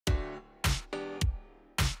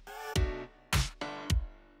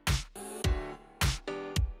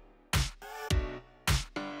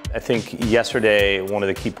I think yesterday, one of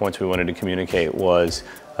the key points we wanted to communicate was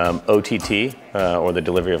OTT, or the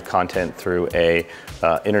delivery of content through a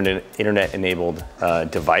internet-enabled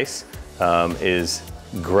device, is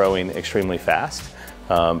growing extremely fast.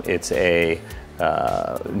 It's a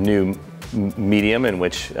new medium in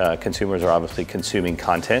which consumers are obviously consuming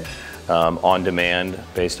content on demand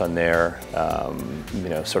based on their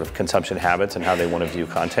sort of consumption habits and how they want to view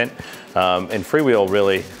content. And FreeWheel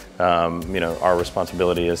really, our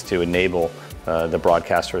responsibility is to enable the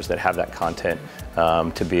broadcasters that have that content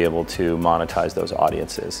to be able to monetize those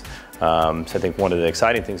audiences. So I think one of the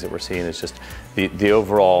exciting things that we're seeing is just the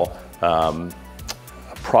overall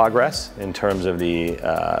progress in terms of the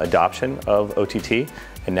adoption of OTT,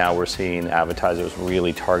 and now we're seeing advertisers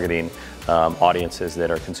really targeting audiences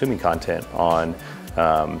that are consuming content on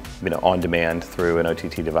on demand through an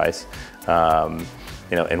OTT device.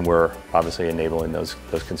 And we're obviously enabling those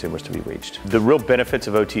consumers to be reached. The real benefits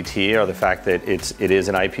of OTT are the fact that it is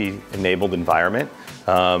an IP-enabled environment,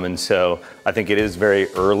 and so I think it is very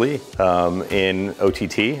early in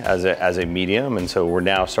OTT as a medium, and so we're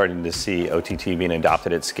now starting to see OTT being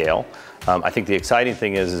adopted at scale. I think the exciting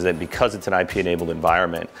thing is that because it's an IP-enabled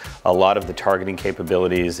environment, a lot of the targeting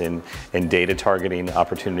capabilities and data targeting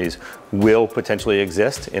opportunities will potentially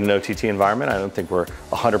exist in an OTT environment. I don't think we're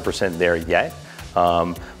 100% there yet.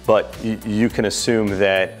 But you can assume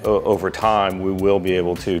that over time we will be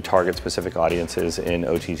able to target specific audiences in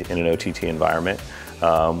an OTT environment.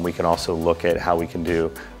 We can also look at how we can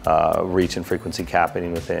do reach and frequency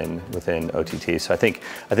capping within OTT. So I think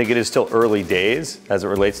it is still early days as it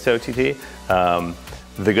relates to OTT.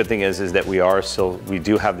 The good thing is that we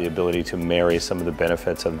do have the ability to marry some of the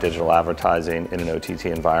benefits of digital advertising in an OTT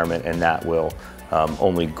environment, and that will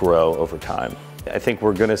only grow over time. I think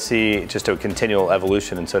we're going to see just a continual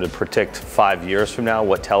evolution, and so to predict 5 years from now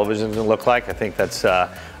what television is going to look like, I think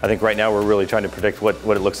right now we're really trying to predict what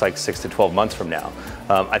it looks like 6 to 12 months from now.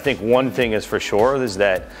 I think one thing is for sure is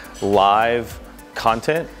that live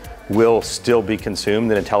content will still be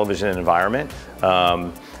consumed in a television environment.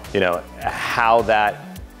 How that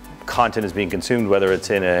content is being consumed, whether it's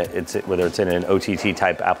in an OTT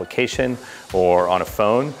type application or on a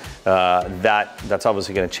phone, that's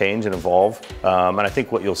obviously going to change and evolve. And I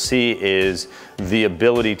think what you'll see is the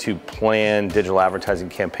ability to plan digital advertising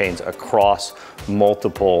campaigns across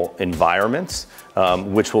multiple environments,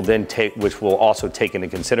 which will also take into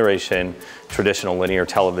consideration traditional linear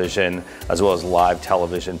television as well as live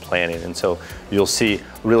television planning. And so you'll see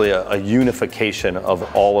really a unification of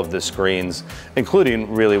all of the screens,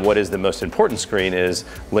 including really what is the most important screen is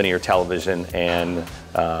linear television and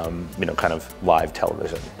kind of live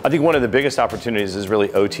television. I think one of the biggest opportunities is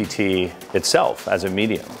really OTT itself as a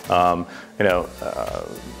medium.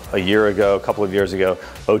 A year ago, a couple of years ago,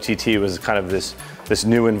 OTT was kind of this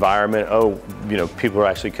new environment. People are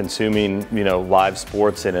actually consuming live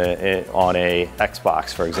sports on a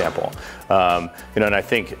Xbox, for example. And I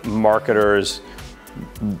think marketers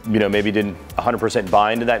maybe didn't 100%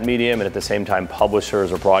 buy into that medium, and at the same time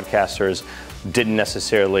publishers or broadcasters didn't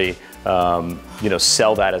necessarily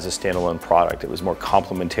sell that as a standalone product. It was more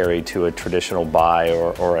complementary to a traditional buy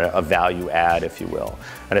or a value add, if you will.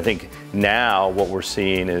 And I think now what we're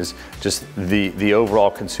seeing is just the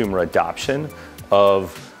overall consumer adoption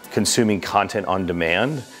of consuming content on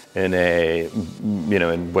demand in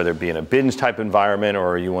whether it be in a binge type environment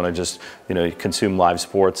or you want to just consume live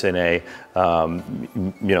sports in a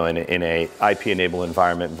in a IP enabled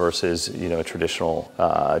environment versus a traditional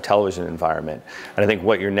television environment. And I think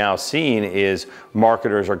what you're now seeing is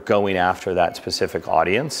marketers are going after that specific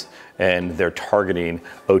audience, and they're targeting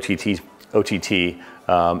OTT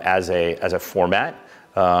as a format.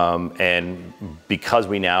 And because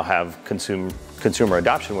we now have consumer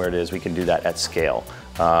adoption where it is, we can do that at scale.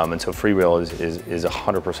 And so FreeWheel is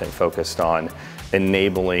 100% focused on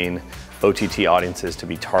enabling OTT audiences to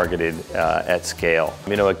be targeted at scale.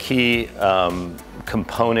 A key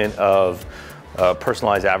component of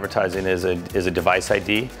personalized advertising is a device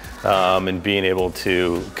ID, and being able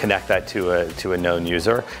to connect that to a known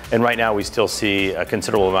user. And right now we still see a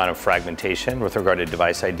considerable amount of fragmentation with regard to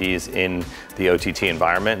device IDs in the OTT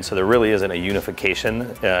environment. And so there really isn't a unification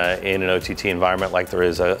in an OTT environment like there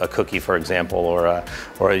is a cookie, for example, or a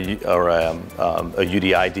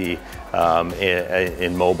UDID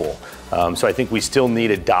in mobile. So I think we still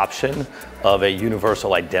need adoption of a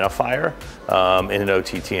universal identifier in an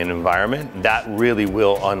OTT environment. That really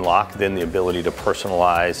will unlock then the ability to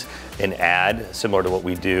personalize an ad, similar to what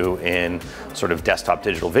we do in sort of desktop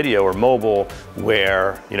digital video or mobile,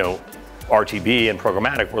 where RTB and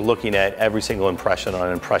programmatic, we're looking at every single impression on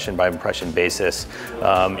an impression by impression basis,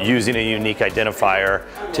 using a unique identifier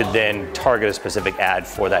to then target a specific ad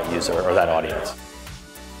for that user or that audience.